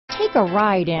Take a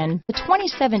ride in the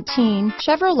 2017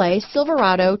 Chevrolet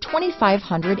Silverado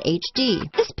 2500HD.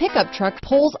 This pickup truck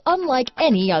pulls unlike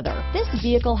any other. This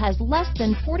vehicle has less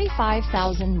than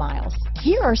 45,000 miles.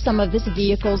 Here are some of this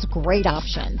vehicle's great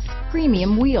options: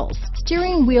 premium wheels,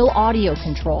 steering wheel audio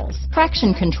controls,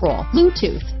 traction control,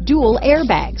 Bluetooth, dual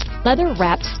airbags,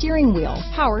 leather-wrapped steering wheel,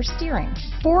 power steering,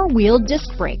 four-wheel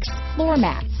disc brakes, floor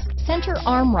mats, center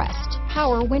armrest,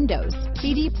 power windows,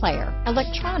 CD player,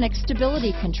 electronic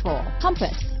stability control,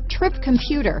 compass, trip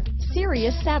computer,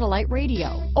 Sirius satellite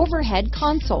radio, overhead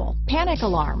console, panic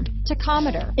alarm,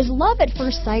 tachometer. Is love at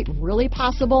first sight really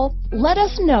possible? Let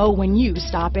us know when you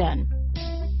stop in.